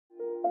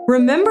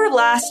Remember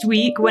last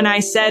week when I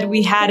said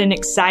we had an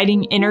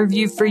exciting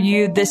interview for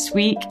you this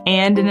week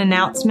and an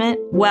announcement?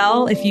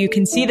 Well, if you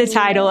can see the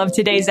title of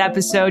today's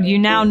episode, you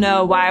now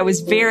know why I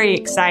was very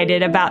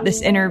excited about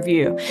this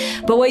interview.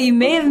 But what you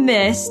may have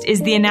missed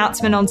is the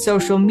announcement on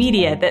social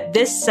media that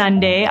this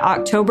Sunday,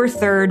 October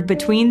 3rd,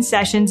 between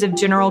sessions of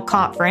General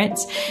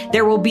Conference,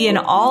 there will be an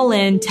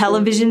all-in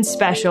television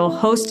special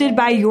hosted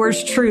by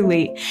yours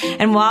truly.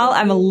 And while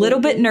I'm a little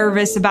bit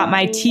nervous about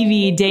my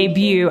TV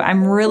debut,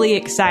 I'm really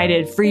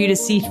excited for you to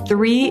see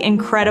 3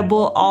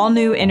 incredible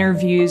all-new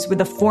interviews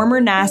with a former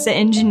NASA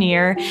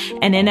engineer,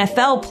 an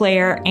NFL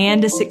player,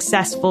 and a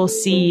successful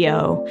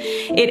CEO.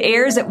 It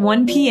airs at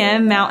 1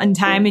 p.m. Mountain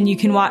Time, and you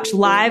can watch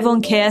live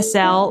on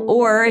KSL,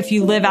 or if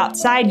you live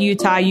outside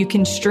Utah, you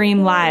can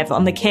stream live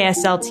on the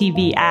KSL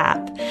TV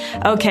app.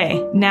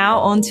 Okay, now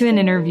on to an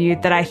interview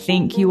that I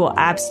think you will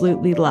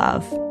absolutely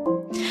love.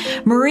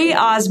 Marie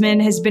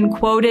Osmond has been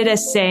quoted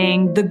as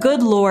saying, "The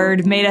good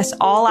Lord made us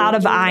all out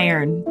of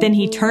iron. Then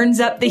he turns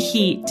up the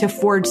heat to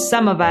forge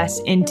some of us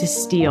into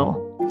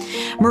steel."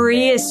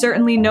 Marie is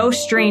certainly no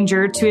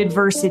stranger to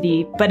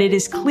adversity, but it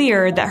is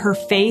clear that her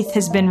faith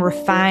has been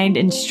refined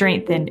and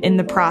strengthened in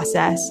the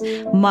process,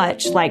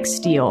 much like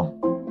steel.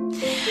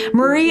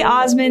 Marie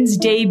Osmond's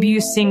debut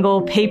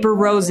single, Paper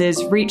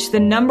Roses, reached the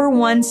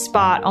 #1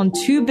 spot on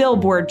 2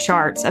 Billboard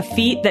charts, a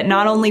feat that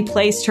not only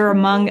placed her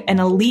among an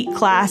elite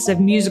class of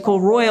musical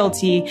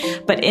royalty,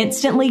 but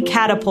instantly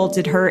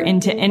catapulted her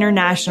into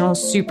international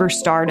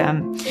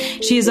superstardom.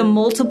 She is a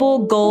multiple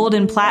gold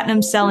and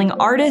platinum selling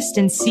artist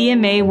and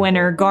CMA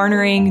winner,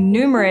 garnering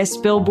numerous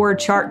Billboard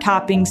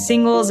chart-topping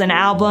singles and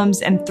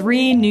albums and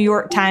 3 New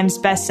York Times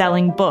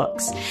best-selling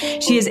books.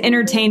 She has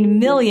entertained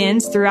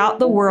millions throughout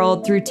the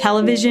world through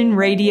television,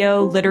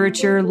 radio,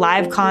 literature,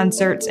 live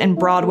concerts, and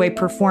Broadway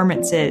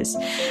performances.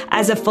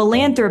 As a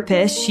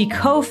philanthropist, she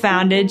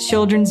co-founded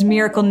Children's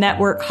Miracle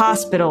Network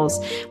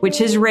Hospitals, which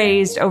has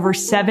raised over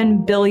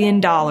 $7 billion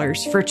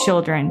for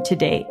children to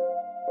date.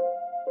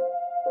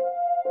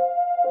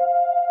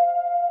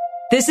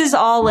 This is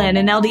All In,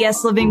 an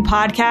LDS Living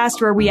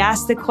podcast where we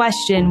ask the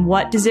question,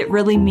 what does it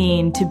really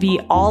mean to be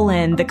all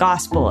in the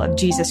gospel of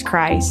Jesus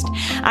Christ?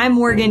 I'm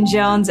Morgan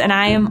Jones, and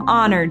I am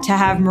honored to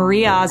have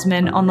Marie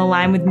Osmond on the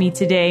line with me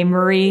today.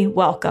 Marie,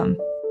 welcome.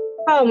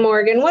 Oh,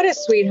 Morgan, what a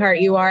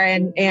sweetheart you are.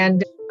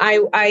 And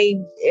I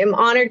am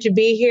honored to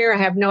be here. I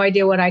have no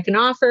idea what I can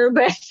offer,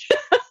 but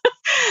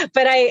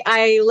but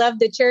I love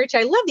the church.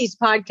 I love these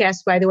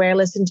podcasts, by the way. I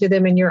listen to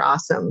them, and you're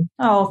awesome.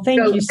 Oh,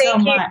 thank you so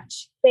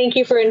much. Thank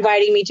you for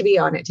inviting me to be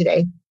on it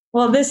today.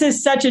 Well, this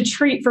is such a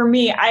treat for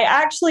me. I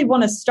actually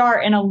want to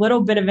start in a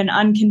little bit of an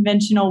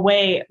unconventional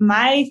way.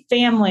 My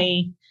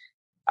family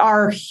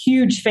are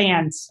huge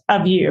fans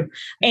of you,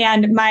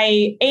 and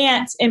my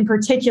aunts in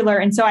particular.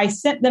 And so I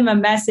sent them a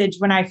message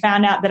when I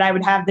found out that I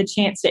would have the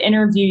chance to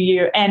interview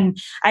you.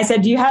 And I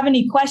said, "Do you have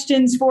any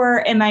questions for her?"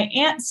 And my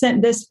aunt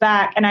sent this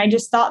back, and I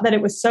just thought that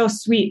it was so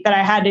sweet that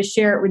I had to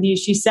share it with you.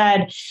 She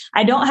said,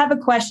 "I don't have a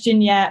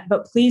question yet,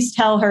 but please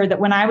tell her that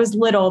when I was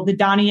little, the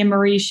Donnie and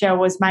Marie show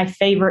was my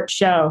favorite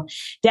show.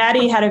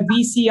 Daddy had a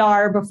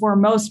VCR before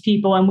most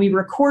people, and we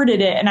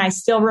recorded it. And I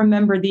still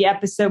remember the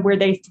episode where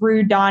they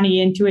threw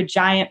Donnie into a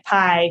giant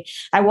pie.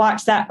 I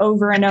watched that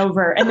over and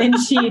over." And then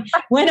she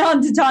went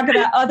on to talk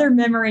about other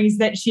memories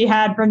that she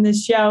had from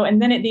this show.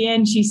 And then at the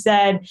end, she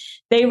said,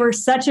 "They were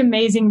such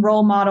amazing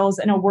role models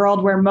in a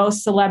world where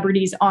most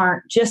celebrities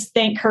aren't. Just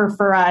thank her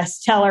for us.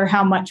 Tell her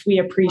how much we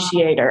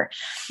appreciate her."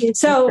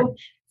 So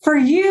for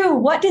you,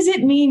 what does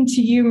it mean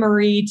to you,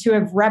 Marie, to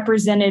have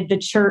represented the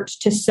church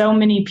to so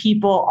many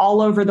people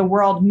all over the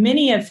world,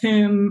 many of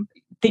whom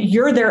that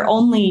you're their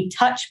only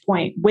touch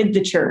point with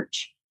the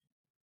church?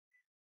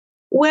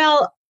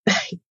 Well,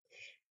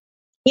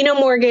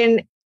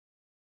 Morgan,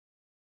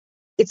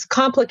 it's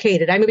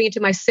complicated. I'm moving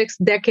into my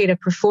 6th decade of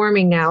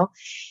performing now,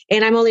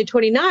 and I'm only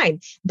 29.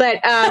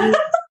 But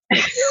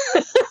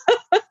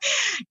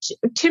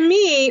to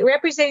me,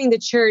 representing the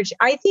church,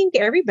 I think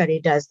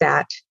everybody does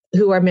that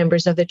who are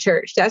members of the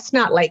church. That's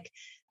not like,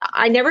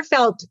 I never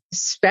felt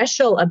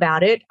special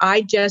about it.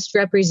 I just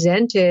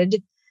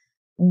represented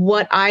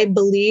what I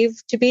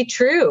believe to be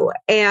true.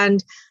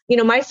 And,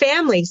 my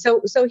family.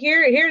 So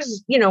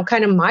here's,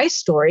 kind of my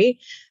story.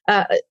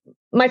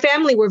 My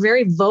family were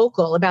very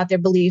vocal about their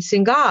beliefs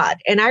in God.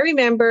 And I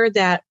remember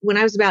that when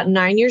I was about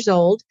 9 years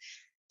old,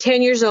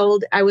 10 years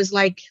old, I was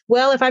like,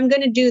 well, if I'm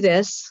going to do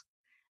this,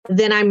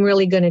 then I'm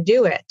really going to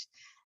do it.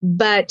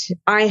 But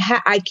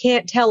I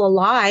can't tell a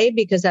lie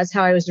because that's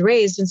how I was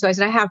raised. And so I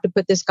said, I have to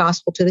put this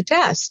gospel to the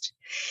test.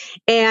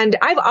 And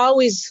I've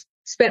always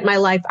spent my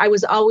life, I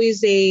was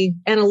always a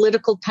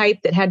analytical type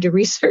that had to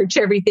research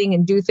everything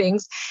and do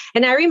things.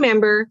 And I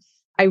remember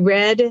I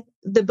read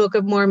the Book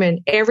of Mormon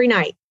every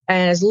night,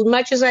 as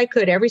much as I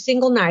could, every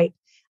single night.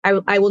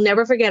 I will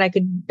never forget. I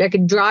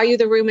could draw you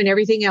the room and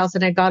everything else.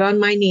 And I got on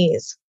my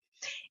knees.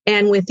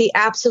 And with the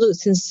absolute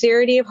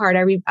sincerity of heart,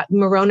 I read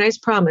Moroni's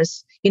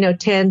Promise,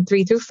 10,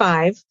 3 through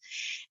 5,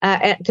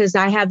 because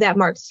I have that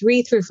marked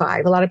 3 through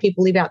 5. A lot of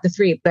people leave out the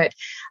 3, but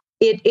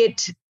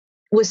it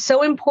was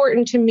so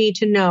important to me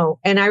to know.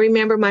 And I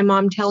remember my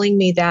mom telling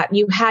me that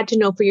you had to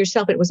know for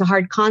yourself. It was a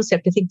hard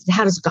concept to think,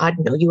 how does God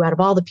know you out of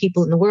all the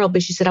people in the world?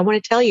 But she said, I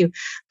want to tell you,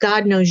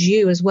 God knows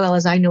you as well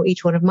as I know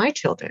each one of my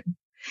children.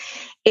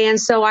 And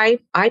so I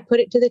put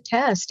it to the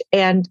test,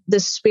 and the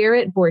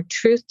Spirit bore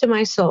truth to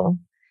my soul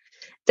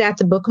that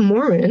the Book of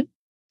Mormon,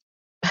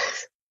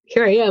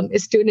 here I am,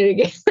 is doing it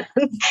again,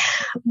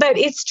 but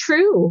it's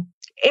true.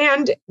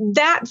 And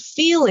that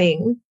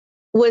feeling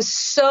was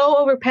so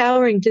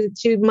overpowering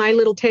to my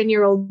little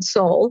 10-year-old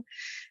soul,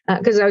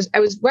 because I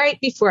was right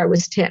before I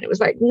was 10. It was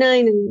like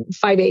 9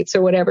 5/8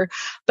 or whatever.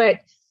 But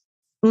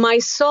my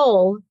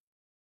soul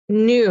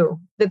knew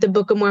that the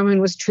Book of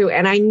Mormon was true.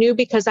 And I knew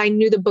because I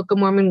knew the Book of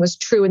Mormon was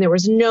true. And there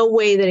was no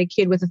way that a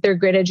kid with a 3rd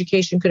grade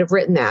education could have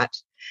written that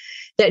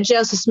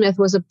Joseph Smith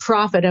was a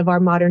prophet of our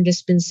modern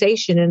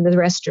dispensation and the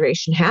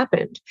restoration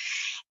happened.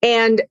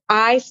 And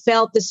I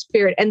felt the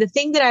Spirit. And the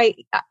thing that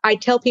I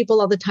tell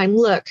people all the time,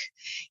 look,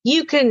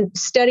 you can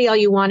study all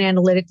you want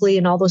analytically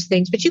and all those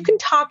things, but you can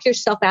talk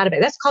yourself out of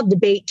it. That's called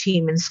debate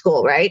team in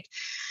school, right?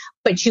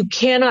 But you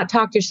cannot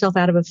talk yourself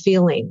out of a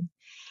feeling.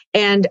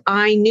 And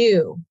I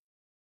knew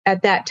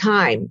at that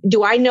time,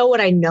 do I know what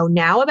I know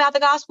now about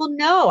the gospel?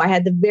 No, I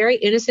had the very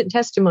innocent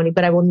testimony,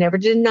 but I will never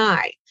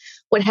deny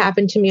what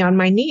happened to me on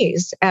my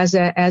knees as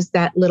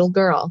that little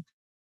girl.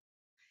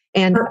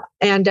 And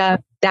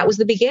that was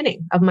the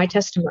beginning of my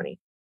testimony.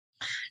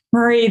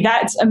 Marie,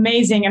 that's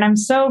amazing. And I'm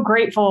so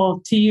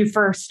grateful to you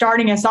for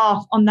starting us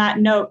off on that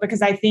note,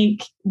 because I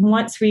think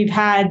once we've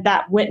had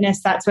that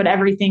witness, that's what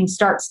everything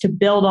starts to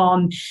build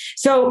on.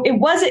 So it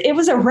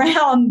was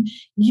around,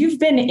 you've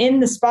been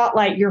in the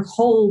spotlight your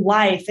whole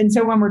life. And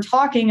so when we're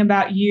talking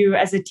about you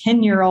as a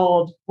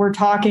 10-year-old, we're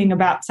talking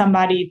about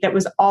somebody that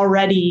was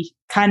already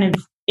kind of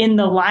in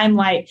the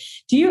limelight.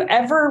 Do you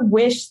ever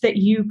wish that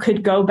you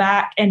could go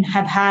back and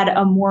have had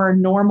a more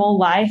normal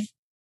life?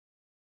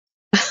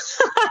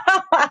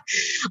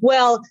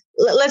 Well,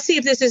 let's see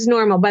if this is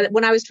normal. But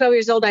when I was 12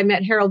 years old, I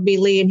met Harold B.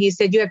 Lee, and he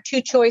said, you have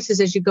 2 choices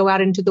as you go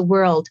out into the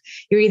world.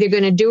 You're either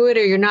going to do it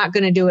or you're not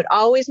going to do it.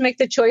 Always make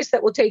the choice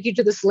that will take you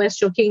to the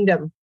celestial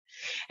kingdom.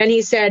 And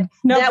he said,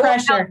 no that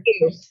pressure. Will help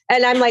you.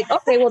 And I'm like,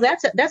 okay, well,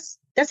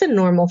 that's a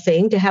normal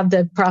thing to have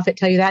the prophet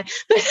tell you that.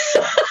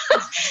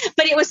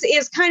 But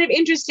it's kind of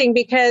interesting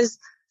because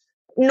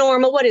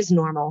normal, what is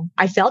normal?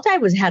 I felt I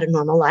had a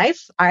normal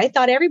life. I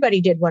thought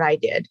everybody did what I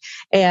did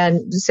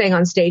and sang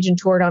on stage and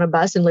toured on a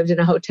bus and lived in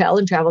a hotel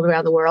and traveled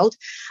around the world.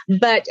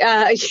 But,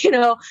 I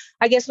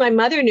guess my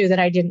mother knew that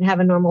I didn't have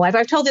a normal life.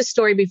 I've told this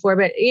story before,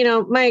 but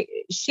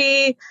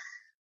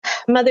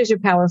mothers are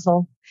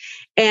powerful.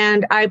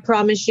 And I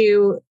promise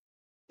you,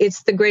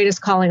 it's the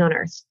greatest calling on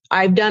earth.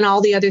 I've done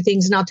all the other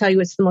things, and I'll tell you,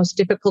 it's the most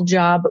difficult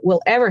job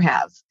we'll ever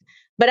have.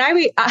 But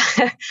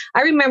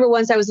I remember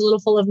once I was a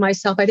little full of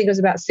myself. I think I was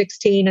about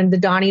 16, and the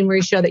Donnie and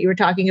Marie show that you were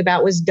talking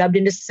about was dubbed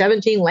into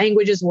 17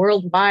 languages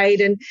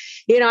worldwide. And,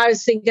 I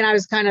was thinking I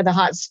was kind of the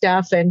hot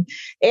stuff and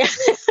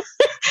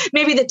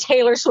maybe the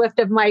Taylor Swift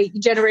of my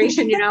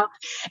generation,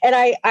 And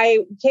I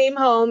came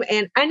home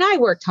and I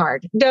worked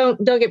hard.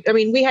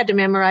 We had to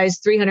memorize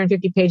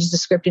 350 pages of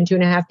script in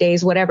 2.5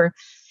 days, whatever.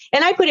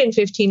 And I put in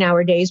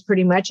 15-hour days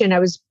pretty much. And I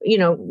was,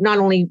 not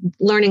only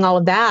learning all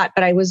of that,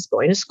 but I was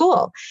going to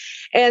school.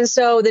 And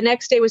so the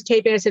next day was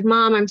taping. I said,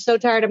 Mom, I'm so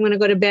tired. I'm going to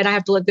go to bed. I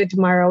have to look good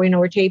tomorrow.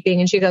 We're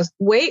taping. And she goes,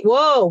 wait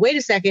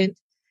a second.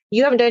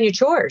 You haven't done your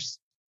chores.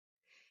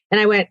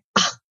 And I went,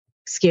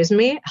 excuse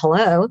me.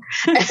 Hello.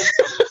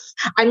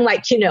 I'm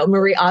like,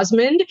 Marie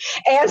Osmond.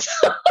 And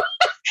so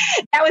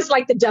that was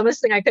like the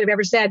dumbest thing I could have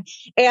ever said.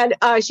 And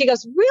she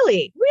goes,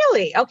 really?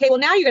 Okay, well,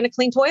 now you're going to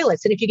clean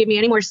toilets. And if you give me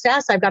any more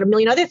sass, I've got a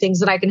million other things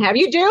that I can have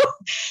you do.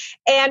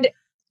 And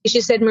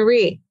she said,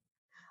 Marie,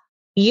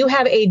 you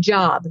have a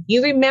job.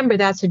 You remember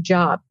that's a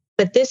job,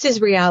 but this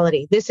is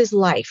reality. This is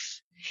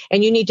life.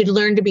 And you need to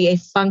learn to be a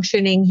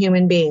functioning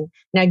human being.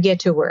 Now get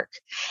to work.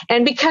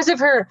 And because of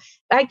her,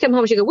 I'd come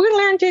home. She'd go, we're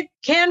going to learn to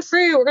can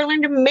fruit. We're going to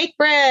learn to make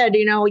bread.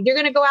 You're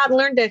going to go out and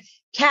learn to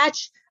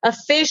catch a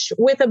fish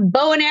with a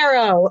bow and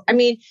arrow.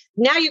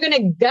 Now you're going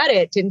to gut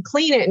it and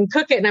clean it and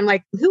cook it. And I'm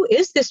like, who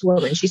is this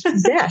woman? She's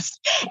possessed.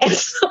 And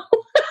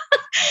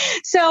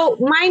so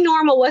my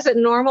normal wasn't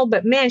normal,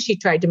 but man, she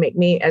tried to make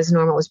me as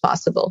normal as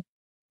possible.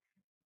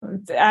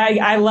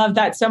 I love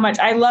that so much.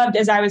 I loved,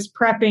 as I was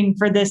prepping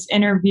for this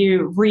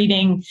interview,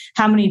 reading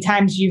how many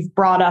times you've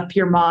brought up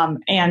your mom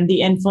and the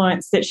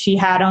influence that she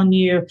had on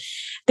you.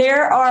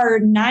 There are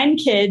 9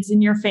 kids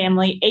in your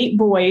family, 8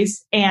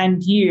 boys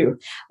and you.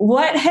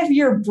 What have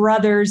your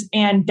brothers,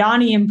 and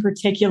Donnie in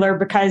particular,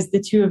 because the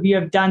 2 of you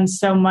have done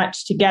so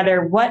much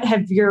together, what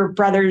have your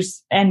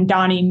brothers and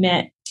Donnie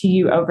meant to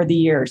you over the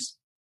years?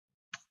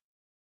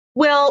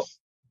 Well,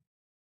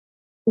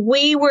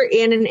 we were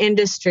in an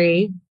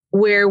industry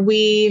where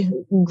we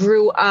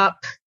grew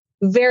up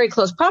very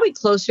close, probably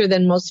closer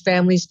than most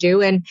families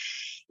do. And,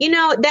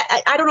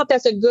 that I don't know if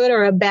that's a good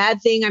or a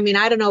bad thing.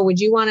 I don't know.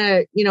 Would you want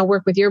to,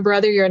 work with your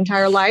brother your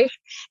entire life?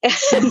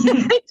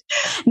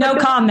 No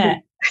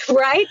comment.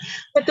 Right.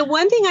 But the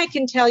one thing I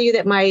can tell you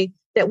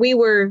that we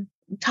were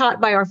taught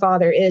by our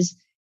father is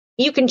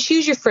you can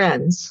choose your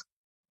friends,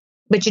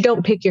 but you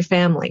don't pick your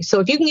family. So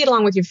if you can get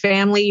along with your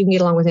family, you can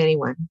get along with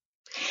anyone.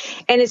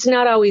 And it's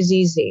not always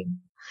easy.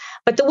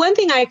 But the one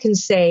thing I can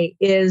say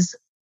is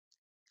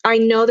I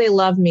know they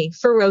love me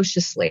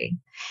ferociously.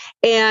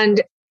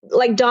 And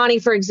like Donnie,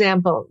 for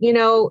example,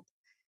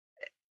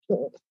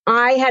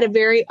 I had a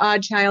very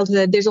odd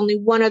childhood. There's only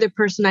one other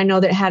person I know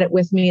that had it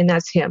with me, and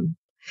that's him.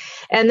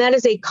 And that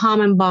is a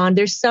common bond.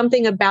 There's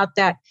something about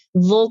that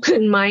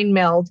Vulcan mind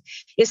meld.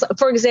 It's,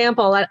 for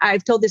example,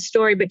 I've told this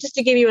story, but just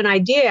to give you an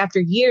idea,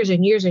 after years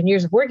and years and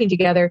years of working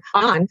together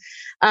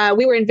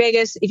we were in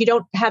Vegas. If you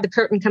don't have the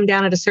curtain come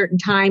down at a certain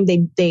time,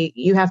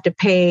 you have to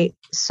pay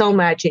so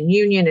much in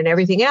union and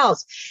everything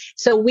else.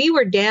 So we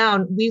were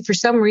down. For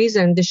some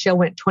reason, the show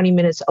went 20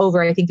 minutes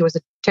over. I think there was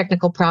a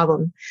technical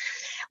problem.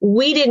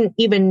 We didn't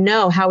even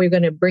know how we were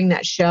going to bring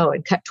that show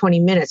and cut 20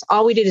 minutes.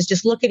 All we did is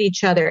just look at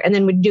each other, and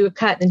then we'd do a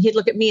cut, and then he'd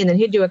look at me, and then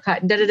he'd do a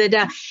cut, and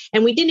da-da-da-da.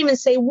 And we didn't even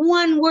say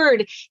one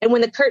word. And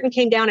when the curtain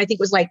came down, I think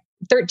it was like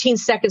 13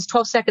 seconds,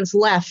 12 seconds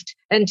left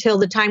until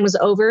the time was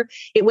over.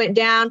 It went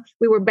down.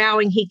 We were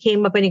bowing. He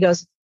came up and he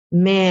goes,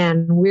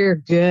 "Man, we're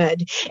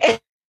good."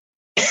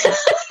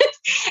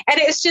 And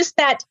it's just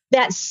that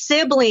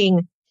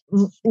sibling,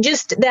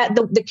 just that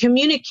the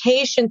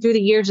communication through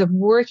the years of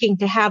working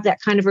to have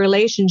that kind of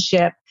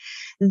relationship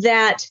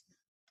that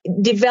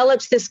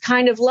develops this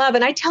kind of love.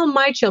 And I tell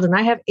my children,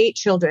 I have 8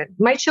 children.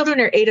 My children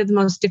are 8 of the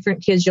most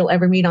different kids you'll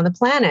ever meet on the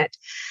planet,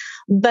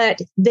 but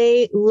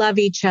they love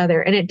each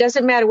other. And it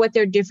doesn't matter what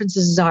their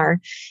differences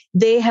are.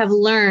 They have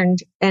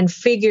learned and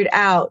figured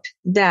out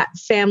that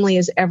family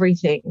is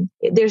everything.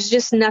 There's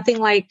just nothing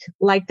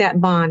like that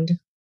bond.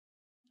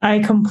 I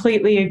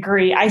completely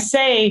agree. I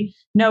say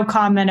no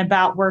comment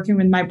about working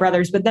with my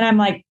brothers, but then I'm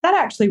like, that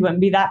actually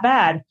wouldn't be that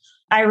bad.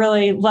 I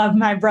really love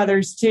my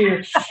brothers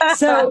too.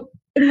 So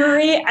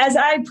Marie, as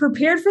I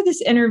prepared for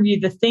this interview,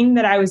 the thing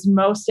that I was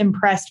most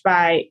impressed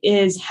by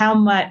is how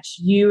much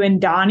you and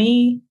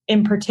Donnie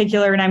in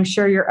particular, and I'm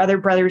sure your other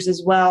brothers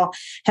as well,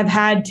 have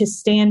had to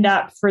stand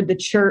up for the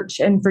church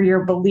and for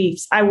your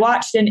beliefs. I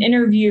watched an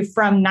interview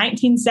from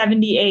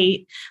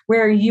 1978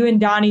 where you and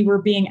Donnie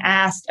were being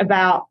asked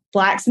about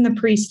Blacks in the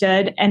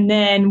priesthood. And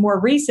then more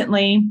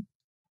recently,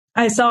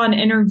 I saw an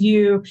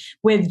interview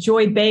with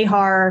Joy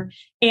Behar,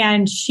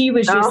 and she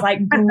was just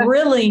like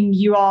grilling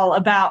you all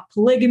about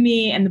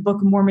polygamy and the Book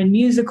of Mormon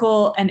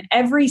musical. And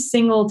every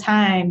single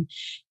time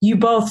you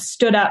both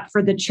stood up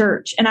for the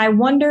church. And I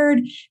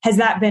wondered, has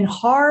that been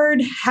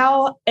hard?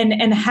 How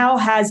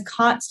has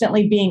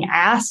constantly being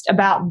asked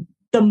about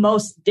the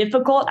most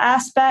difficult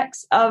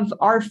aspects of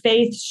our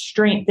faith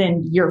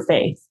strengthened your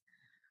faith?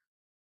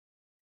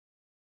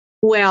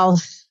 Well,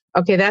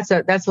 okay, that's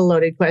a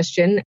loaded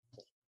question.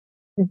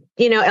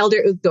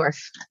 Elder Uchtdorf,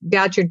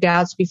 doubt your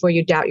doubts before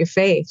you doubt your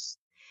faith.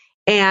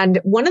 And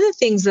one of the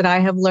things that I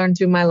have learned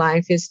through my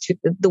life is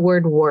the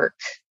word work.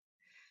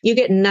 You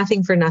get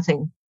nothing for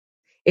nothing.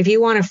 If you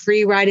want a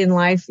free ride in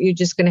life, you're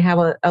just going to have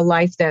a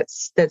life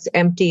that's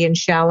empty and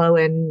shallow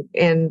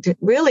and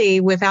really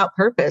without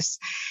purpose.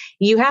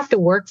 You have to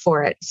work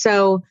for it.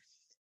 So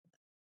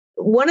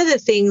one of the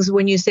things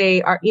when you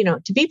say,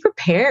 to be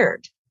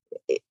prepared,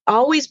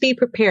 always be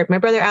prepared. My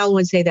brother Alan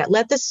would say that.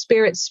 Let the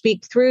Spirit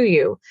speak through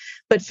you,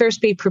 but first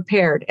be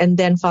prepared and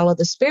then follow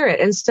the Spirit.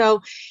 And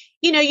so,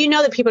 you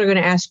know that people are going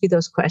to ask you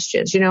those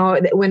questions.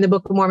 When the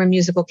Book of Mormon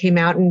musical came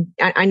out, and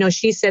I know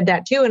she said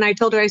that too. And I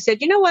told her, I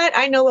said, you know what?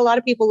 I know a lot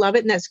of people love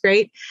it and that's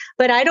great,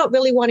 but I don't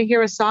really want to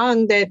hear a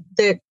song that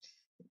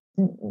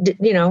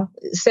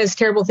says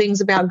terrible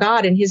things about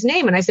God and his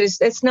name. And I said,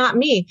 it's not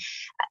me.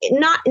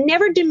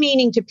 Never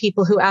demeaning to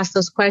people who ask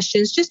those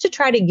questions, just to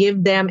try to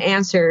give them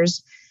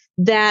answers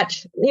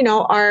that,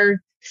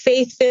 are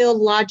faith-filled,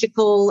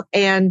 logical,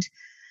 and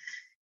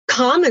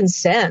common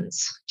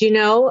sense.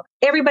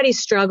 Everybody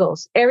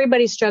struggles.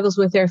 Everybody struggles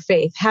with their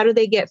faith. How do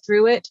they get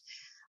through it?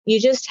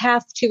 You just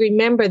have to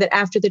remember that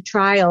after the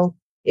trial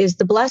is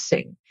the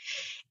blessing.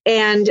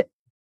 And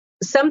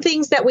some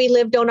things that we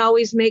live don't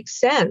always make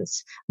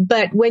sense.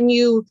 But when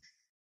you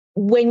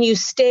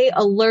stay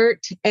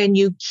alert and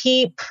you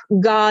keep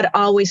God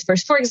always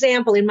first. For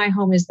example, in my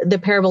home is the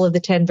parable of the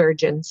 10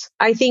 virgins.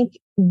 I think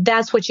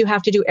that's what you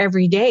have to do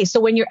every day. So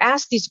when you're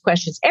asked these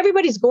questions,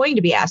 everybody's going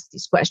to be asked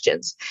these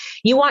questions.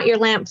 You want your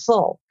lamp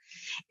full.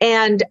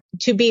 And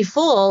to be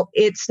full,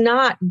 it's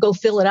not go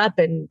fill it up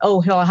and,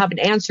 I'll have an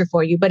answer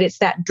for you. But it's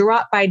that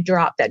drop by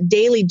drop, that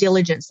daily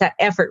diligence, that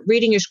effort,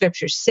 reading your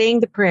scriptures, saying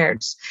the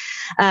prayers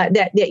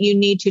that you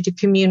need to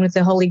commune with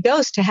the Holy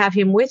Ghost, to have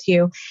him with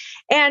you.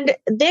 And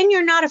then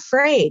you're not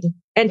afraid.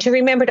 And to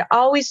remember to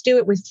always do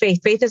it with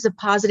faith. Faith is a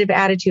positive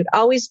attitude.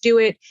 Always do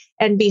it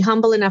and be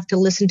humble enough to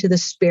listen to the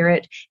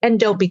Spirit, and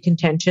don't be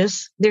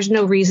contentious. There's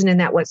no reason in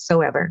that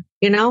whatsoever,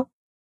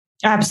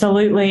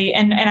 Absolutely.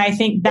 And I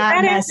think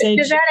that message.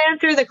 Does that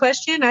answer the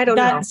question? I don't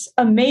know. That's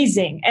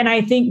amazing. And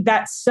I think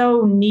that's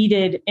so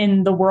needed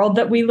in the world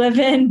that we live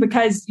in,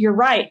 because you're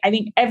right. I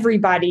think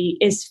everybody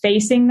is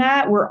facing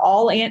that. We're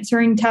all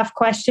answering tough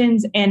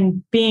questions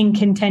and being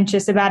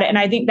contentious about it. And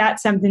I think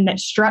that's something that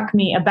struck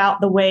me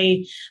about the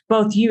way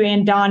both you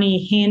and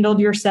Donnie handled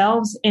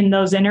yourselves in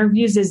those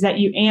interviews, is that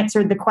you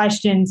answered the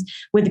questions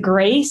with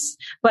grace,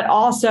 but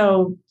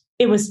also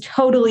it was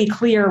totally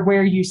clear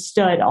where you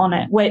stood on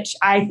it, which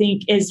I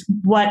think is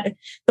what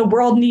the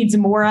world needs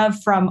more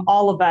of from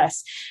all of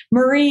us.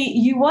 Marie,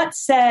 you once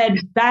said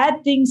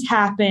bad things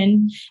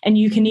happen and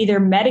you can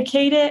either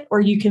medicate it or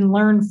you can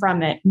learn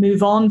from it,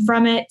 move on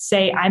from it,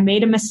 say, I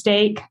made a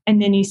mistake.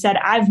 And then you said,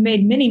 I've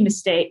made many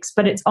mistakes,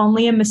 but it's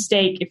only a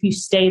mistake if you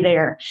stay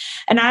there.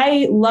 And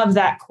I love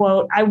that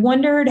quote. I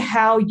wondered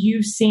how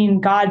you've seen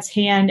God's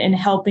hand in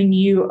helping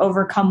you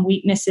overcome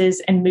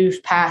weaknesses and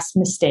move past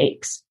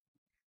mistakes.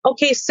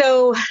 Okay,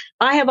 so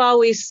I have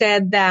always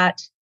said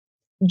that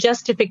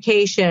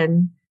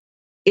justification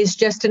is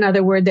just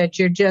another word that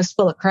you're just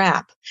full of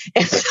crap.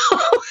 And so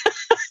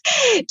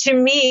to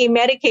me,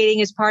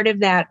 medicating is part of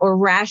that, or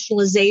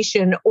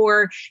rationalization,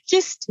 or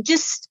just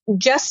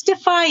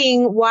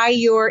justifying why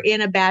you're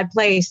in a bad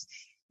place.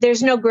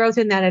 There's no growth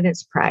in that, and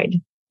it's pride.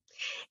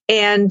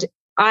 And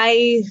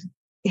there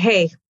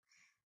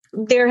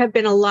have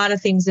been a lot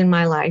of things in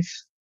my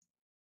life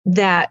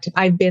that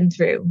I've been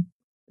through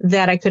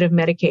that I could have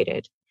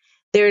medicated.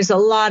 There's a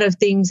lot of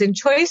things and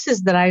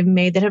choices that I've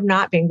made that have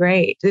not been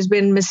great. There's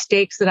been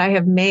mistakes that I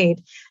have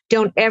made.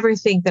 Don't ever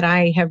think that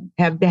I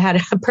have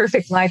had a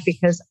perfect life,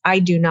 because I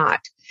do not.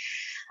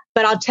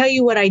 But I'll tell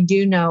you what I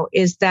do know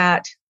is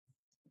that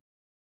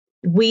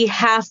we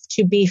have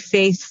to be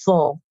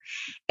faithful.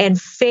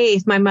 And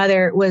faith, my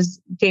mother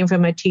came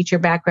from a teacher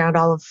background.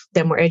 All of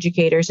them were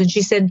educators. And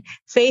she said,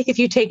 faith, if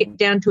you take it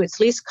down to its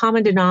least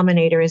common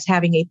denominator, is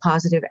having a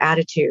positive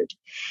attitude.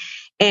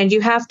 And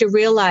you have to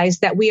realize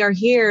that we are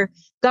here.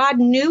 God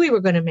knew we were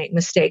going to make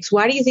mistakes.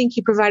 Why do you think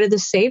he provided the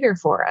Savior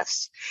for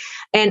us?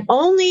 And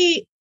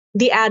only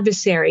the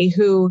adversary,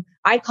 who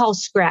I call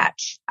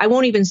Scratch, I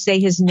won't even say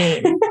his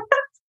name,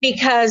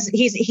 because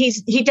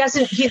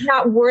he's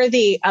not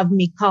worthy of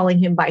me calling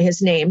him by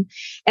his name.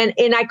 And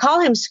I call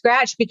him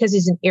Scratch because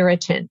he's an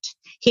irritant.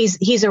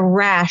 He's a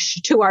rash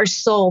to our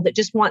soul that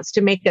just wants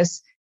to make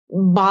us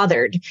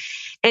bothered.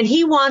 And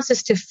he wants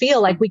us to feel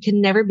like we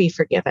can never be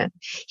forgiven.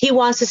 He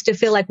wants us to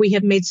feel like we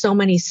have made so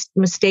many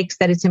mistakes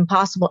that it's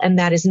impossible. And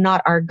that is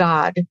not our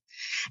God,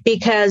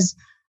 because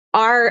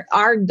our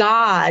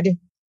God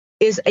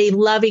is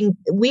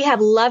we have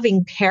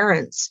loving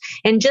parents.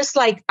 And just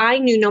like I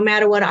knew no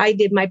matter what I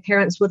did, my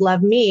parents would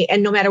love me.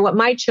 And no matter what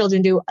my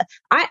children do,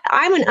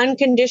 I'm an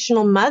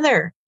unconditional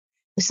mother.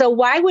 So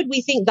why would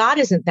we think God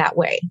isn't that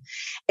way?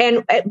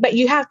 But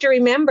you have to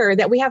remember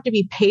that we have to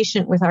be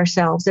patient with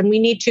ourselves, and we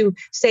need to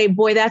say,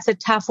 boy, that's a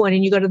tough one.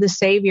 And you go to the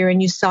Savior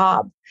and you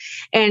sob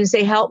and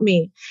say, help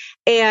me.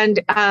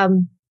 And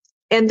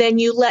then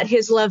you let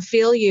his love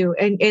fill you.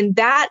 And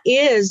that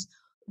is,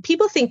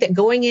 people think that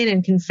going in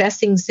and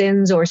confessing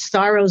sins or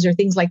sorrows or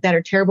things like that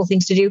are terrible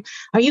things to do.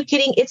 Are you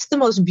kidding? It's the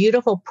most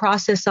beautiful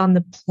process on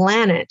the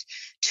planet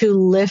to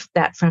lift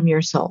that from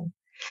your soul.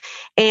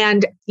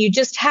 And you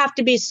just have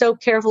to be so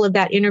careful of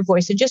that inner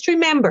voice. And just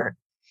remember,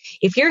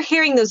 if you're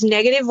hearing those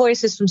negative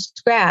voices from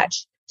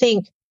Scratch,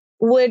 think,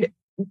 would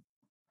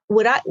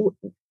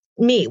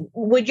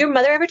your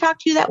mother ever talk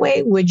to you that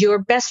way? Would your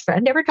best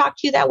friend ever talk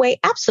to you that way?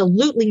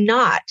 Absolutely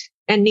not.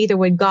 And neither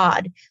would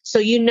God. So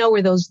you know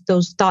where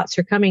those thoughts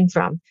are coming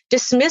from.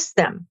 Dismiss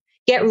them.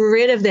 Get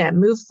rid of them.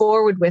 Move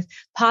forward with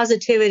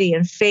positivity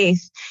and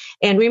faith.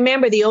 And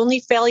remember, the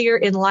only failure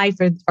in life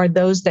are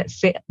those that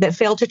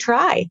fail to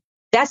try.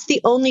 That's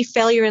the only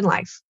failure in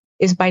life,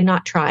 is by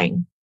not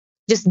trying.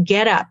 Just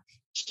get up,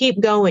 keep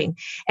going.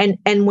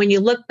 And when you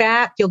look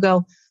back, you'll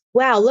go,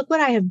 wow, look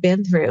what I have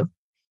been through.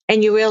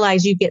 And you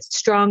realize you get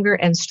stronger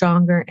and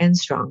stronger and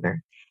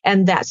stronger.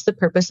 And that's the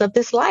purpose of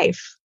this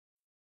life.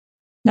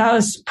 That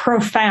was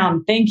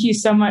profound. Thank you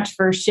so much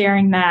for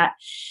sharing that.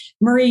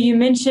 Marie, you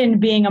mentioned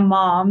being a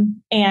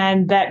mom,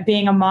 and that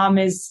being a mom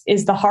is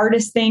the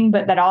hardest thing,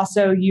 but that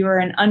also you are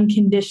an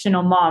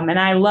unconditional mom. And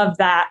I love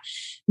that.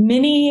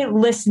 Many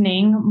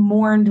listening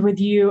mourned with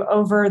you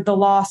over the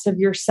loss of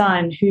your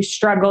son, who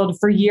struggled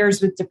for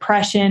years with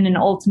depression and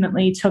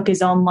ultimately took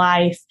his own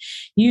life.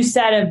 You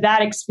said of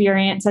that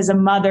experience as a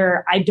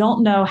mother, I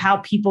don't know how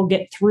people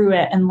get through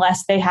it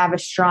unless they have a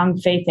strong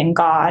faith in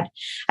God.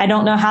 I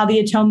don't know how the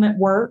atonement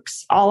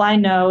works. All I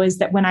know is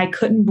that when I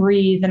couldn't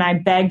breathe and I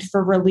begged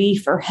for relief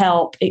or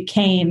help, it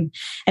came.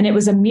 And it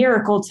was a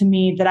miracle to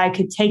me that I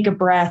could take a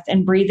breath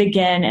and breathe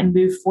again and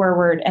move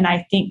forward. And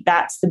I think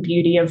that's the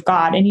beauty of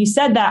God. And you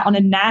said that on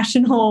a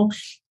national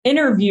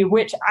interview,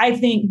 which I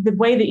think the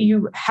way that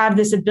you have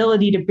this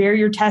ability to bear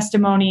your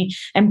testimony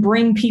and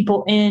bring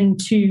people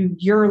into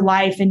your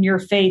life and your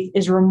faith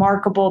is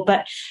remarkable.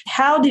 But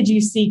how did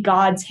you see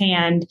God's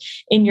hand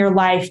in your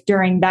life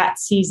during that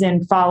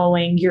season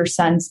following your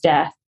son's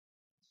death?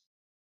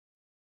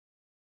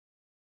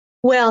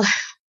 Well,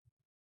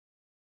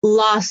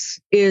 loss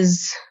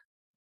is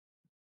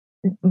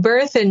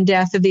birth and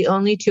death are the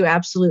only two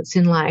absolutes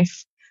in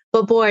life.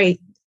 But boy,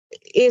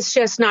 it's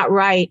just not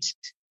right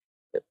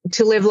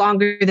to live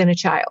longer than a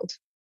child.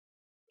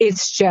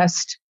 It's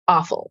just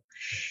awful.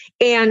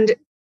 And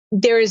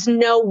there is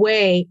no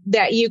way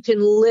that you can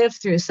live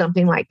through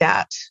something like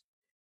that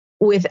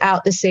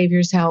without the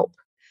Savior's help.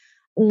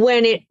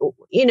 When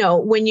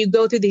you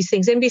go through these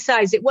things, and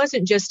besides, it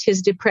wasn't just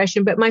his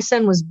depression, but my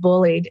son was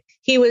bullied.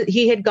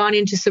 He had gone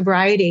into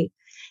sobriety,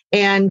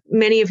 and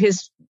many of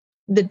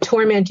the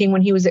tormenting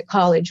when he was at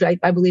college, I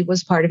believe,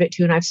 was part of it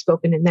too. And I've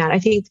spoken in that.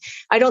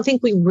 I don't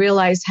think we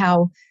realize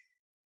how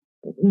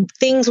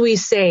things we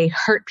say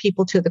hurt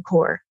people to the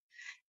core.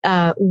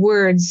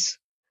 Words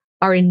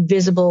are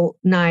invisible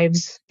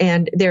knives,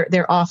 and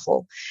they're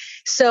awful.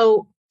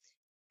 So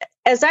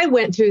as I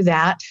went through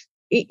that,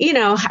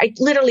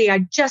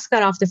 I just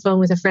got off the phone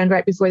with a friend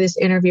right before this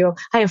interview.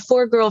 I have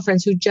 4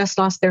 girlfriends who just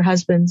lost their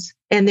husbands,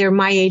 and they're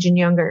my age and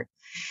younger.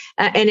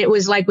 And it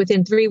was like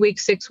within 3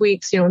 weeks, 6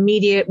 weeks,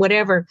 immediate,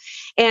 whatever.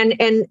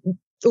 And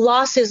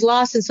loss is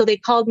loss. And so they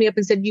called me up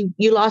and said,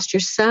 you lost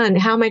your son.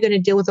 How am I going to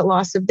deal with the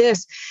loss of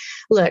this?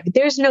 Look,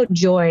 there's no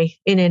joy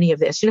in any of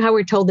this. You know how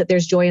we're told that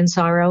there's joy in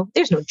sorrow?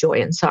 There's no joy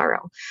in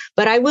sorrow.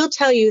 But I will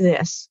tell you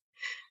this,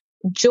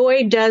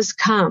 joy does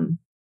come.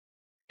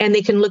 And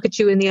they can look at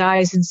you in the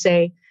eyes and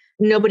say,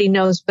 nobody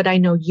knows, but I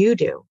know you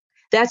do.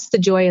 That's the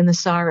joy and the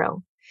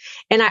sorrow.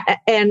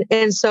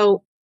 And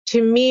so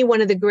to me,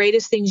 one of the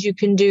greatest things you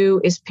can do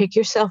is pick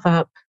yourself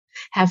up,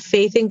 have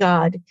faith in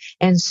God,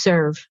 and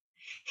serve.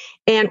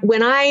 And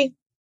when I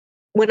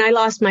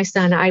lost my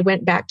son, I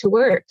went back to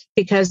work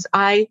because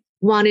I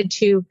wanted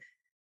to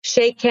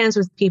shake hands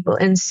with people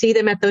and see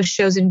them at those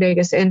shows in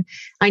Vegas. And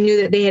I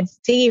knew that they had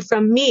seen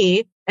from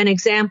me an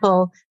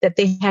example that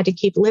they had to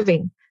keep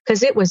living,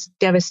 because it was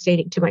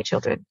devastating to my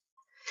children.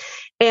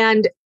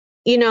 And,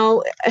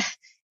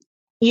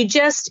 you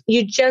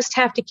just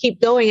have to keep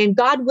going, and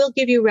God will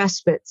give you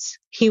respites.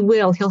 He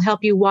will. He'll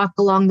help you walk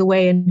along the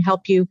way and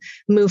help you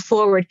move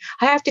forward.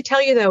 I have to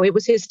tell you, though, it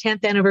was his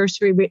 10th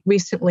anniversary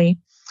recently,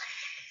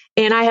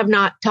 and I have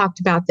not talked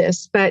about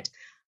this, but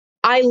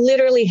I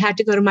literally had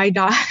to go to my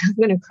doctor. I'm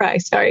going to cry.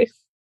 Sorry.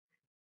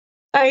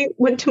 I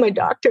went to my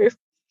doctor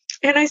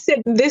and I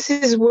said, this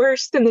is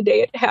worse than the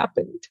day it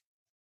happened.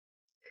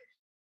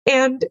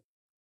 And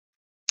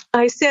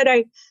I said,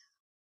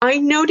 I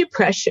know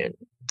depression,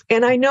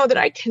 and I know that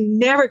I can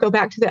never go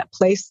back to that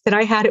place that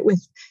I had it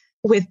with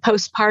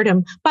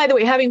postpartum. By the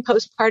way, having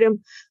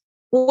postpartum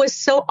was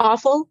so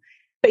awful,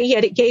 but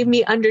yet it gave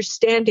me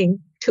understanding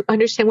to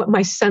understand what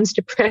my son's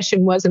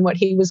depression was and what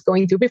he was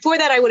going through. Before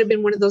that, I would have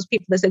been one of those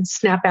people that said,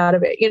 snap out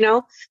of it,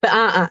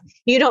 but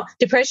you don't,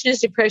 depression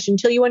is depression.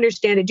 Until you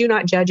understand it, do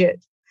not judge it.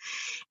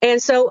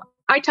 And so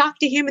I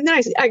talked to him, and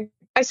then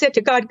I said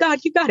to God,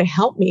 you got to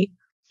help me,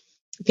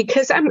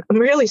 because I'm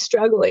really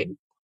struggling.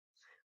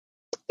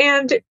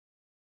 And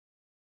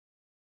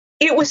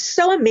it was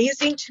so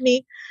amazing to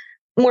me,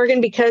 Morgan,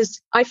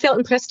 because I felt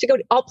impressed to go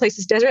to all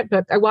places. Deseret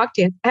Book, I walked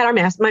in, had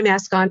my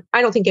mask on.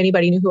 I don't think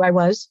anybody knew who I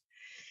was.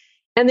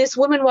 And this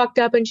woman walked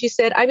up and she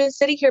said, I've been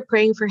sitting here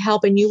praying for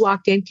help, and you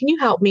walked in. Can you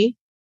help me?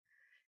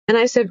 And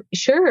I said,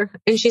 sure.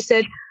 And she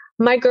said,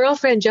 my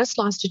girlfriend just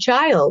lost a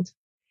child,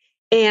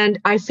 and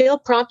I feel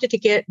prompted to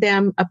get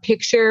them a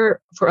picture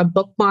for a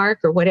bookmark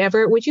or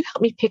whatever. Would you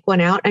help me pick one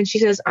out? And she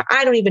says,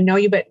 I don't even know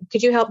you, but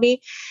could you help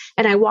me?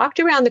 And I walked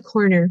around the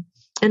corner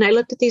and I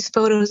looked at these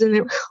photos,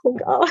 and oh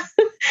God,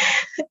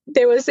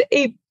 there was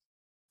a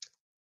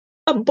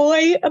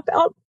boy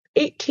about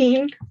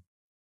 18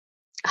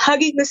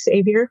 hugging the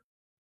Savior,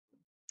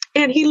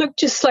 and he looked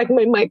just like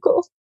my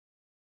Michael.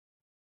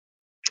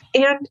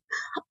 And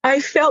I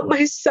felt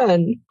my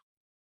son.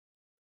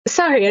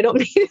 Sorry, I don't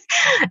mean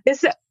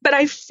this, but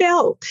I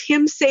felt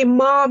him say,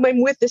 Mom,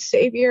 I'm with the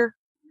Savior,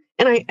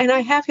 and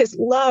I have his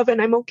love,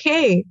 and I'm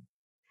okay.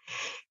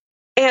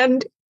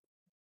 And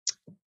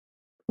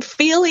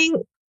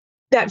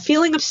that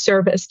feeling of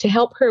service to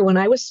help her when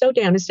I was so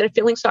down, instead of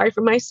feeling sorry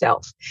for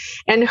myself,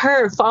 and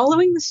her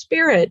following the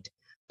Spirit,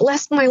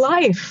 blessed my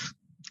life.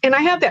 And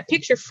I have that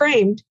picture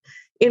framed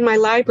in my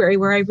library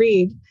where I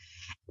read,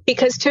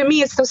 because to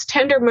me, it's those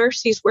tender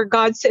mercies where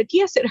God said,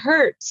 yes, it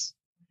hurts,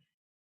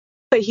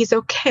 but he's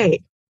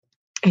okay,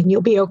 and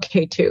you'll be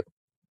okay too.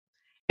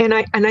 And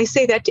I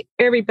say that to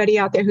everybody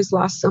out there who's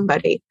lost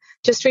somebody.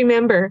 Just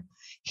remember,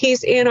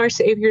 he's in our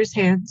Savior's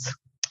hands,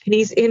 and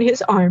he's in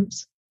his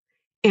arms,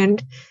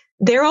 and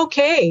they're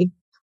okay.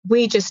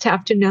 We just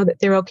have to know that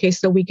they're okay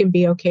so we can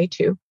be okay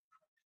too.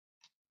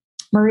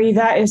 Marie,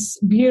 that is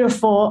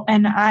beautiful.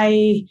 And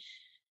I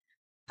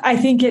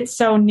think it's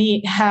so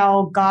neat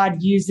how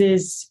God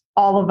uses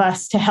all of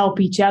us to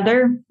help each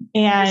other.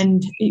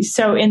 And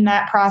so in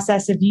that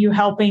process of you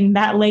helping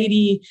that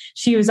lady,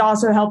 she was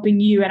also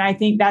helping you. And I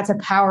think that's a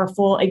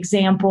powerful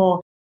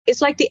example.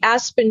 It's like the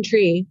aspen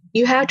tree.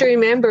 You have to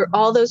remember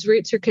all those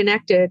roots are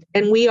connected,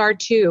 and we are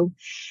too.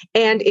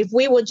 And if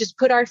we will just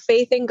put our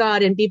faith in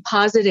God and be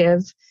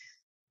positive,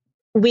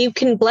 we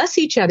can bless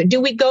each other.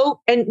 Do we go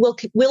and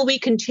will we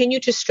continue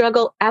to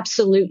struggle?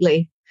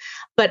 Absolutely.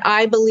 But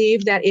I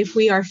believe that if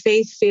we are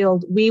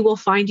faith-filled, we will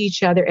find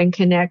each other and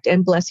connect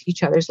and bless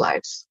each other's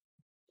lives.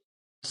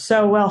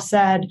 So well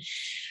said.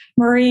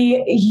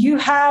 Marie, you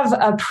have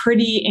a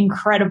pretty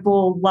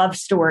incredible love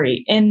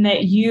story in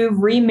that you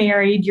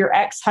remarried your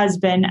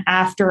ex-husband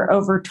after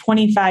over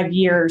 25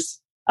 years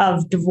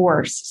of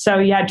divorce. So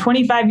you had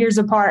 25 years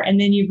apart and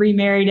then you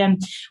remarried him.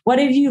 What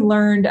have you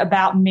learned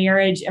about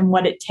marriage and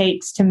what it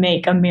takes to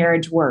make a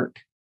marriage work?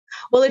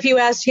 Well, if you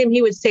asked him,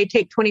 he would say,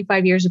 take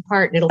 25 years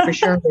apart and it'll for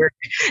sure work.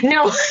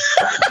 No.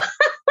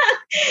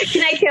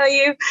 Can I tell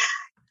you,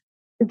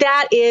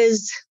 that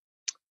is...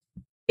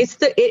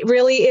 it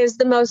really is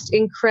the most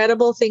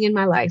incredible thing in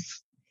my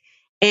life.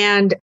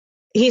 And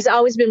he's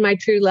always been my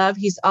true love.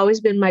 He's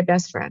always been my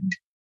best friend.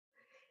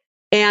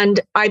 And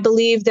I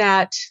believe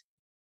that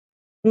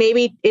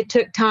maybe it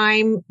took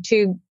time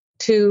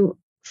to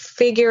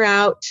figure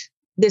out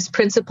this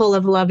principle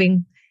of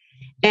loving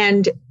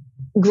and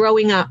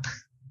growing up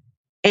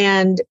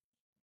and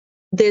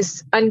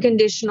this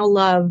unconditional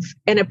love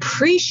and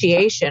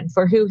appreciation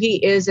for who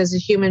he is as a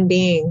human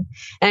being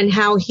and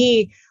how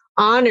he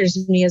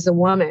honors me as a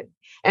woman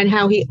and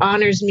how he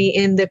honors me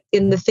in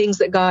the things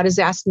that God has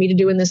asked me to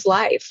do in this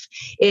life,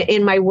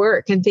 in my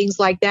work and things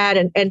like that.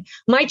 And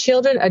my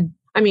children,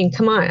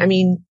 come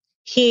on.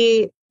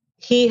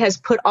 He has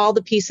put all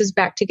the pieces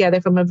back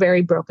together from a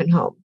very broken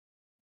home.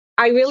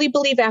 I really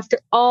believe after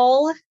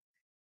all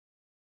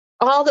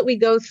that we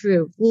go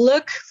through,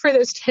 look for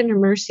those tender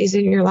mercies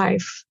in your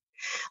life.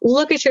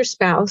 Look at your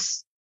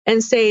spouse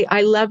and say,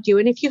 I loved you.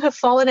 And if you have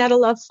fallen out of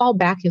love, fall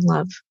back in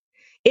love.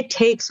 It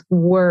takes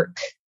work.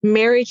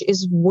 Marriage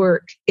is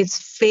work. It's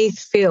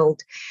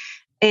faith-filled.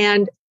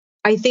 And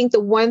I think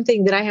the one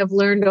thing that I have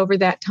learned over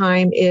that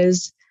time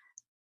is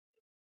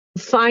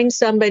find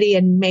somebody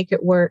and make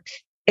it work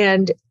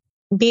and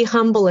be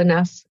humble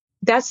enough.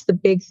 That's the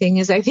big thing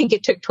is I think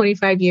it took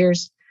 25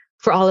 years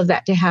for all of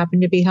that to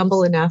happen, to be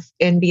humble enough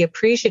and be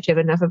appreciative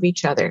enough of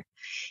each other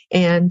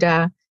and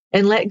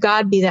let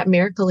God be that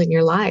miracle in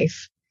your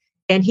life.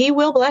 And he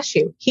will bless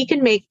you. He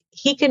can make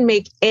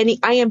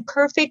I am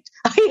perfect.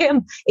 I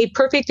am a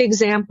perfect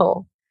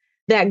example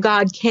that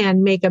God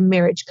can make a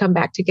marriage come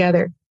back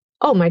together.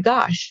 Oh my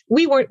gosh.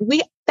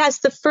 That's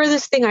the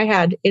furthest thing I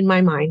had in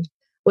my mind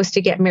was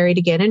to get married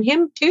again, and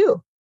him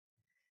too,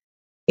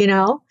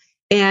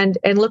 and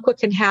look what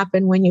can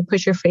happen when you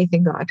put your faith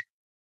in God.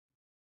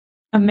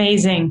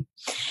 Amazing.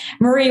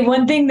 Marie,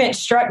 one thing that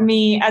struck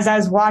me as I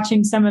was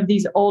watching some of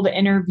these old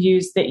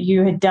interviews that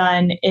you had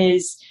done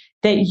is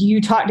that you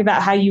talked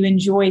about how you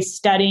enjoy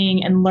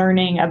studying and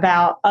learning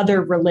about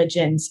other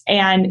religions.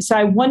 And so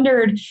I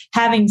wondered,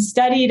 having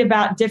studied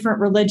about different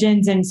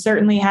religions and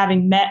certainly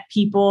having met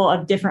people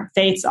of different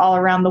faiths all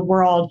around the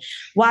world,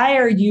 why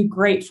are you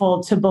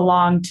grateful to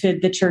belong to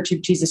the Church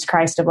of Jesus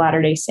Christ of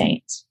Latter-day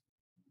Saints?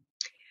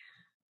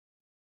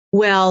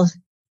 Well,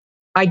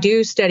 I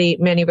do study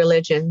many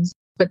religions,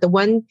 but the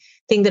one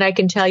thing that I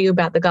can tell you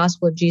about the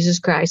gospel of Jesus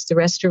Christ, the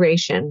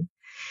restoration,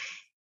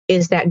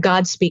 is that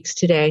God speaks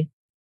today.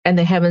 And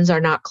the heavens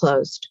are not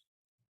closed.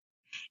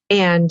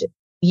 And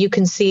you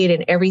can see it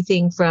in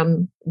everything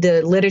from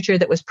the literature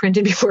that was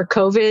printed before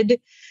COVID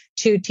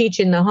to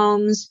teach in the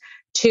homes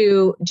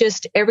to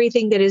just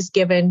everything that is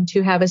given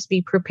to have us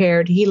be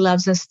prepared. He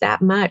loves us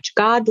that much.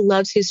 God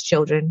loves his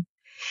children.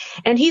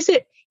 And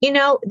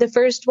the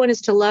first one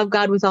is to love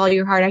God with all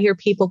your heart. I hear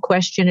people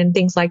question and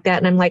things like that.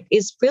 And I'm like,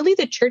 is really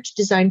the church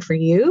designed for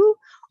you?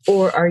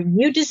 Or are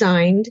you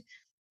designed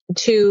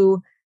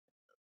to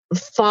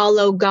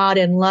follow God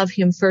and love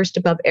him first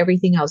above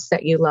everything else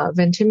that you love?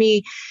 And to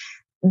me,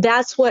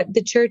 that's what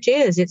the church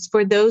is. It's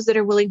for those that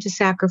are willing to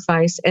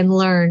sacrifice and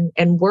learn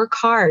and work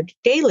hard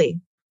daily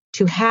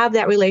to have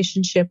that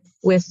relationship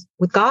with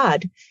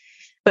God.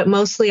 But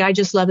mostly, I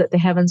just love that the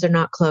heavens are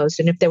not closed.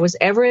 And if there was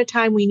ever a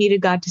time we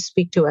needed God to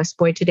speak to us,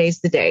 boy,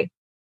 today's the day.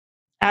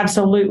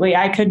 Absolutely.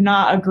 I could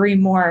not agree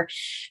more.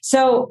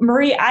 So,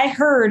 Marie, I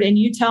heard, and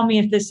you tell me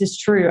if this is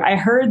true, I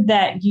heard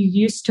that you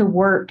used to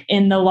work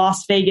in the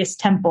Las Vegas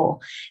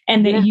temple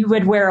and that you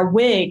would wear a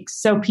wig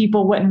so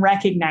people wouldn't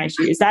recognize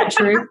you. Is that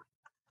true?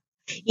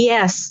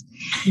 Yes,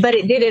 but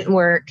it didn't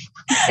work.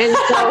 And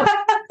so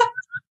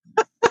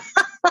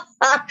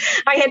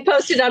I had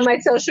posted on my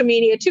social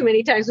media too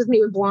many times with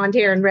me with blonde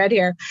hair and red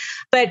hair.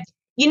 But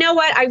you know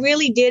what? I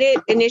really did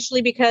it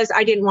initially because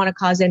I didn't want to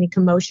cause any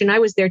commotion. I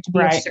was there to be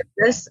of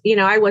service.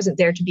 I wasn't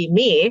there to be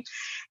me.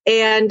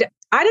 And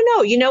I don't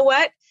know. You know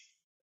what?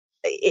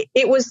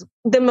 It was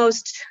the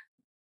most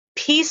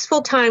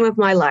peaceful time of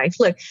my life.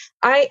 Look,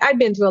 I've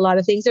been through a lot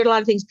of things. There are a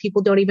lot of things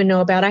people don't even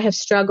know about. I have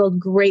struggled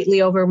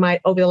greatly over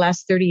the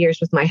last 30 years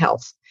with my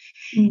health.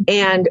 Mm-hmm.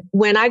 And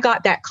when I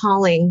got that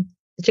calling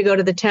to go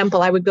to the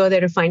temple, I would go there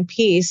to find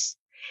peace.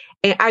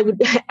 And I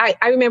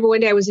remember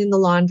one day I was in the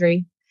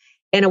laundry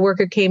and a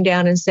worker came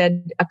down and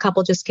said a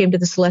couple just came to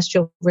the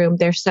celestial room.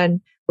 Their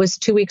son was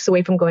 2 weeks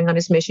away from going on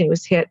his mission. He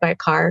was hit by a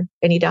car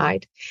and he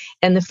died.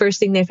 And the first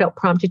thing they felt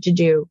prompted to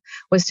do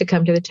was to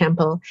come to the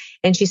temple.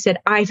 And she said,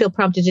 I feel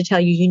prompted to tell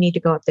you, you need to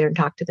go up there and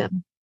talk to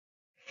them.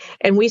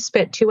 And we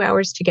spent 2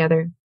 hours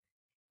together.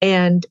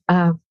 And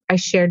I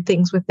shared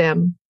things with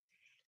them.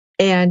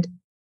 And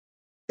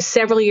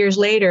several years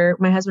later,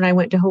 my husband and I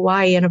went to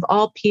Hawaii, and of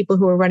all people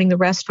who were running the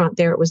restaurant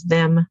there, it was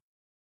them.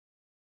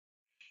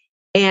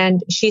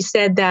 And she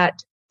said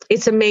that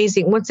it's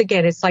amazing. Once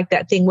again, it's like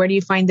that thing, where do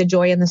you find the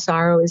joy and the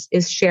sorrow,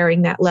 is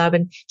sharing that love.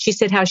 And she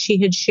said how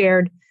she had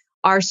shared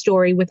our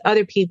story with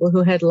other people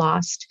who had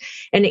lost.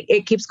 And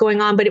it keeps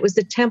going on, but it was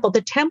the temple.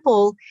 The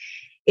temple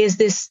is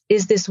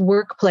this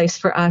workplace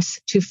for us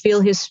to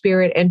feel his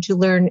spirit and to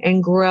learn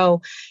and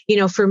grow. You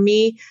know, for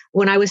me,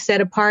 when I was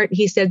set apart,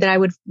 he said that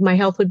my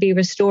health would be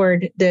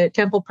restored, the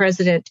temple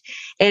president.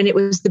 And it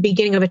was the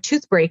beginning of a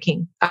tooth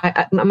breaking.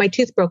 My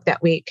tooth broke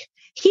that week.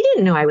 He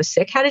didn't know I was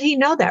sick. How did he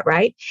know that?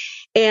 Right.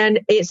 And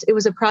it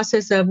was a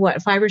process of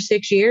 5 or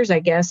 6 years, I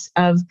guess,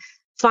 of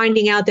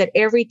finding out that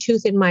every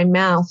tooth in my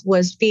mouth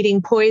was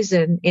feeding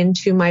poison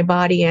into my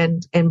body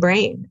and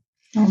brain.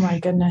 Oh my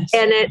goodness.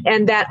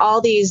 And that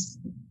all these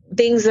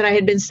things that I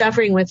had been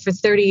suffering with for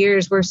 30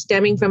 years were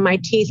stemming from my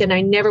teeth. And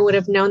I never would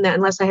have known that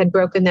unless I had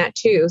broken that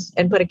tooth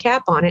and put a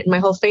cap on it, and my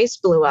whole face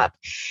blew up.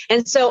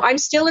 And so I'm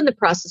still in the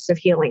process of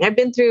healing. I've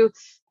been through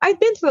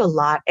a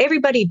lot.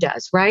 Everybody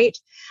does, right?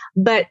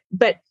 But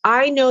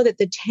I know that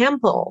the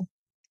temple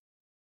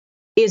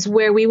is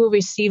where we will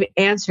receive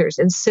answers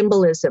and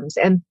symbolisms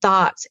and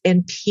thoughts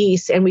and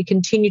peace. And we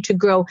continue to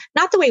grow,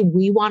 not the way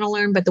we want to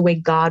learn, but the way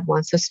God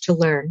wants us to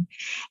learn.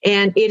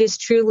 And it is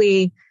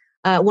truly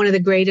one of the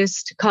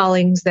greatest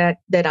callings that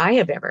I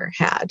have ever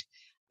had.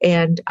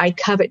 And I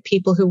covet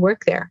people who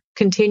work there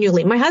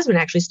continually. My husband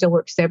actually still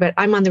works there, but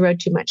I'm on the road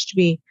too much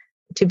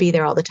to be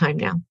there all the time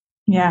now.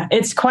 Yeah,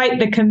 it's quite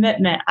the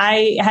commitment.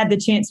 I had the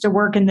chance to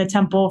work in the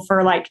temple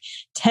for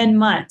 10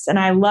 months and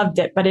I loved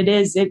it, but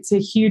it's a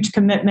huge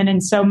commitment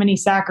and so many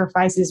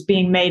sacrifices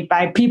being made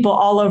by people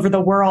all over the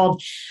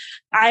world.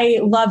 I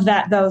love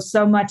that though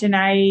so much. And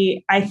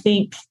I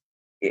think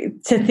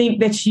to think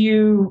that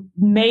you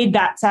made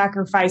that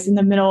sacrifice in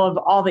the middle of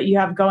all that you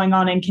have going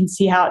on and can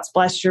see how it's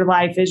blessed your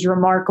life is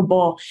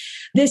remarkable.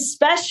 This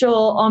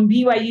special on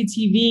BYU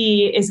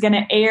TV is going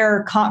to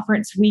air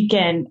conference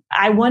weekend.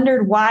 I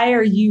wondered, why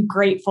are you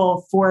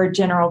grateful for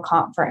General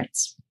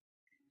Conference?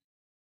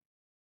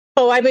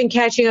 Oh, I've been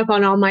catching up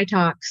on all my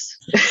talks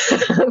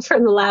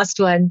from the last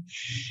one.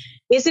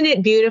 Isn't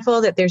it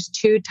beautiful that there's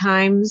 2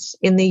 times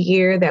in the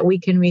year that we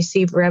can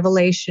receive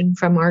revelation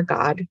from our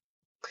God?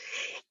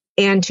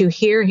 And to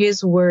hear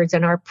his words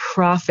and our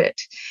prophet,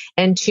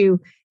 and to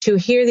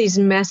hear these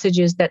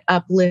messages that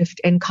uplift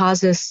and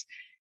cause us,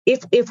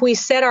 if we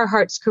set our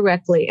hearts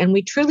correctly and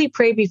we truly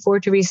pray before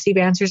to receive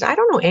answers. I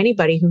don't know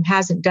anybody who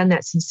hasn't done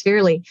that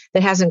sincerely,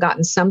 that hasn't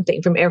gotten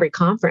something from every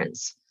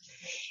conference.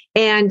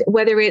 And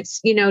whether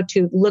it's,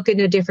 to look in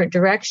a different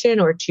direction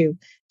or to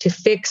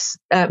fix,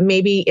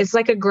 maybe it's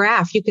like a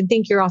graph. You can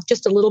think you're off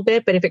just a little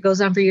bit, but if it goes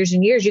on for years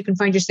and years, you can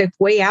find yourself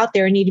way out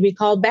there and need to be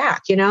called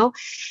back,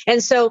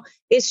 And so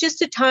it's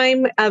just a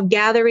time of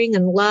gathering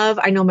and love.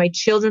 I know my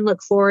children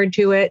look forward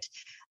to it,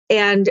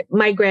 and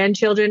my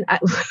grandchildren.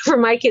 For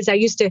my kids, I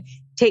used to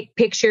take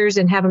pictures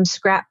and have them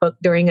scrapbook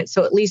during it.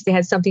 So at least they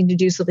had something to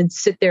do, so they'd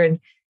sit there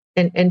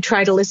and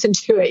try to listen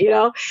to it,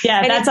 Yeah,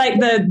 and that's like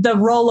the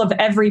role of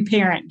every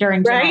parent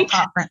during General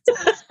Conference.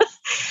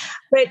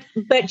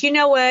 But you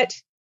know what?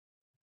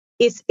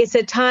 It's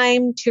a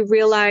time to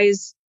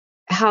realize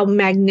how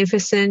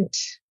magnificent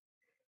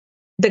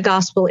the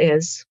gospel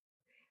is.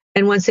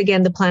 And once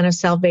again, the plan of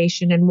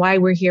salvation and why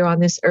we're here on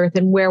this earth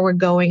and where we're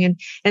going,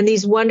 and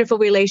these wonderful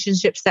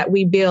relationships that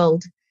we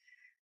build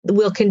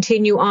will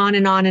continue on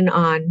and on and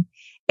on.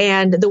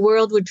 And the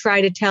world would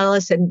try to tell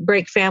us and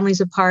break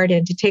families apart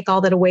and to take all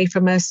that away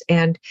from us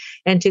and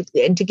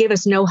to give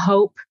us no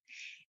hope.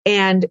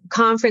 And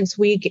conference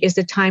week is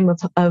a time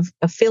of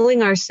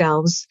filling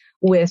ourselves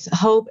with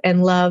hope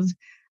and love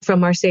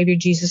from our Savior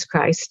Jesus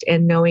Christ,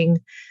 and knowing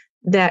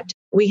that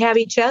we have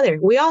each other.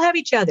 We all have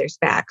each other's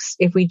backs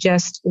if we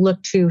just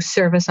look to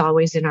service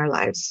always in our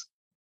lives.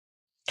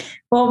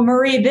 Well,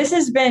 Marie, this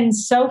has been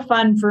so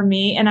fun for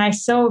me, and I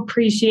so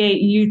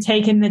appreciate you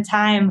taking the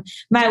time.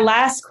 My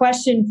last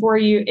question for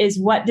you is,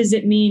 what does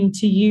it mean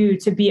to you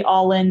to be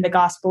all in the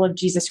gospel of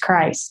Jesus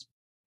Christ?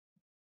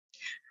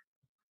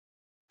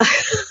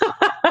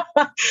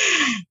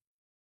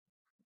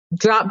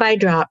 Drop by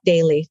drop,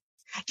 daily.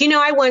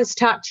 I once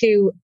talked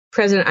to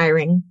President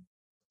Eyring,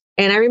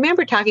 and I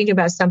remember talking to him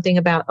about something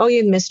about,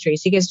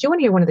 mysteries. He goes, do you want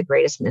to hear one of the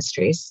greatest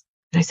mysteries?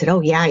 And I said,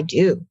 oh, yeah, I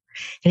do.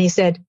 And he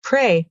said,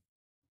 pray.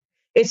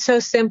 It's so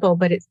simple,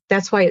 but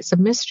that's why it's a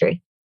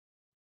mystery.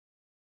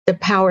 The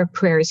power of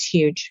prayer is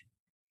huge.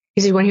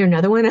 He said, you want to hear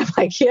another one? I'm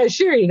like, yeah,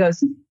 sure. He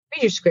goes,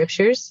 read your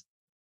scriptures.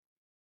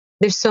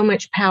 There's so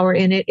much power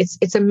in it.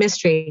 It's a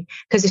mystery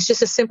because it's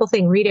just a simple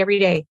thing. Read every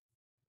day.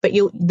 But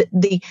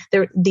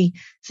the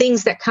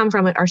things that come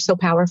from it are so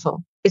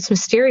powerful. It's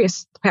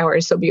mysterious. The power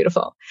is so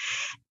beautiful.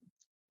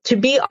 To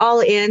be all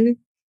in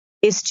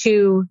is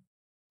to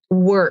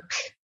work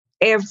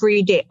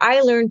every day.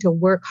 I learned to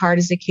work hard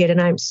as a kid,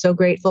 and I'm so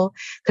grateful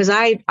because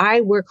I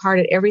work hard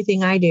at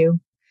everything I do.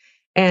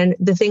 And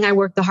the thing I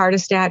work the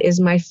hardest at is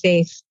my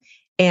faith.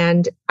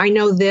 And I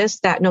know this,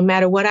 that no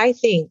matter what I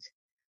think,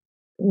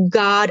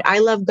 I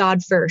love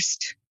God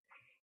first.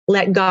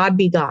 Let God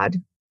be God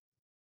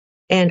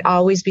and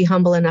always be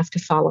humble enough to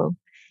follow.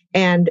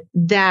 And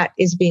that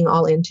is being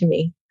all into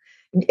me.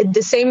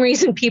 The same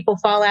reason people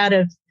fall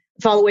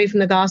away from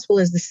the gospel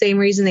is the same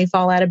reason they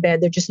fall out of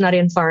bed. They're just not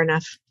in far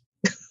enough.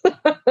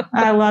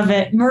 I love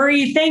it.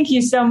 Marie, thank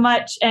you so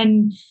much.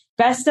 And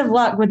best of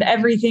luck with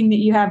everything that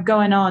you have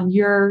going on.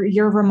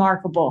 You're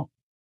remarkable.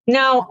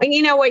 No, and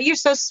you know what? You're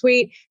so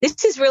sweet. This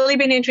has really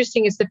been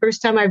interesting. It's the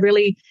first time I've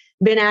really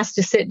been asked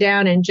to sit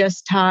down and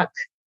just talk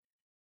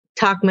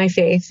my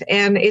faith.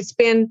 And it's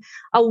been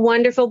a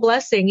wonderful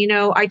blessing. You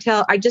know, I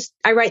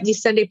write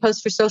these Sunday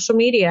posts for social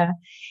media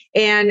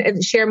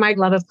and share my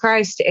love of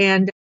Christ.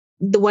 And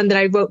the one that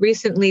I wrote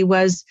recently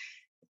was,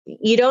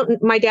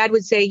 my dad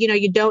would say,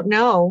 you don't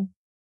know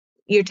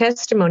your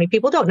testimony.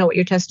 People don't know what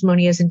your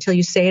testimony is until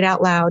you say it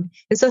out loud.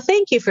 And so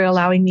thank you for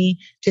allowing me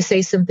to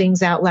say some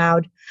things out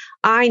loud.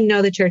 I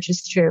know the church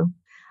is true.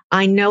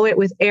 I know it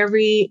with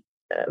every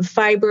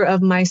fiber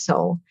of my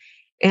soul.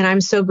 And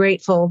I'm so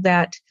grateful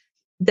that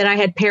I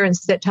had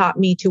parents that taught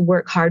me to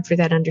work hard for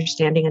that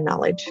understanding and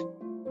knowledge.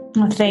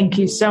 Well, thank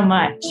you so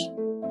much.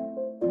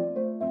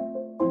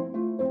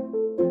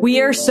 We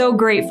are so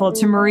grateful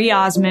to Marie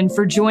Osmond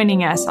for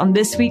joining us on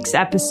this week's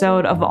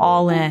episode of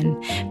All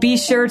In. Be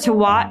sure to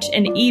watch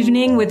An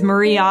Evening with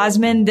Marie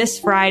Osmond this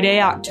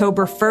Friday,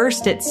 October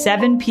 1st at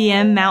 7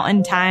 p.m.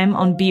 Mountain Time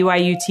on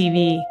BYU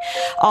TV.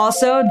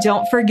 Also,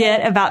 don't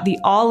forget about the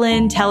All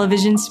In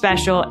television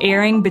special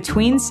airing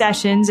between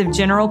sessions of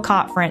General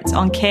Conference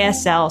on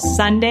KSL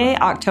Sunday,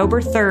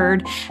 October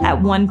 3rd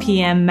at 1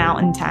 p.m.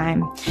 Mountain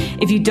Time.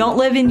 If you don't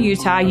live in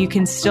Utah, you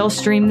can still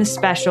stream the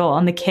special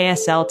on the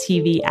KSL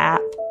TV app.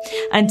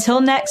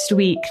 Until next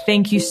week,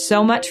 thank you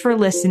so much for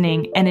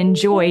listening and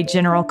enjoy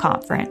General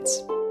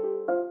Conference.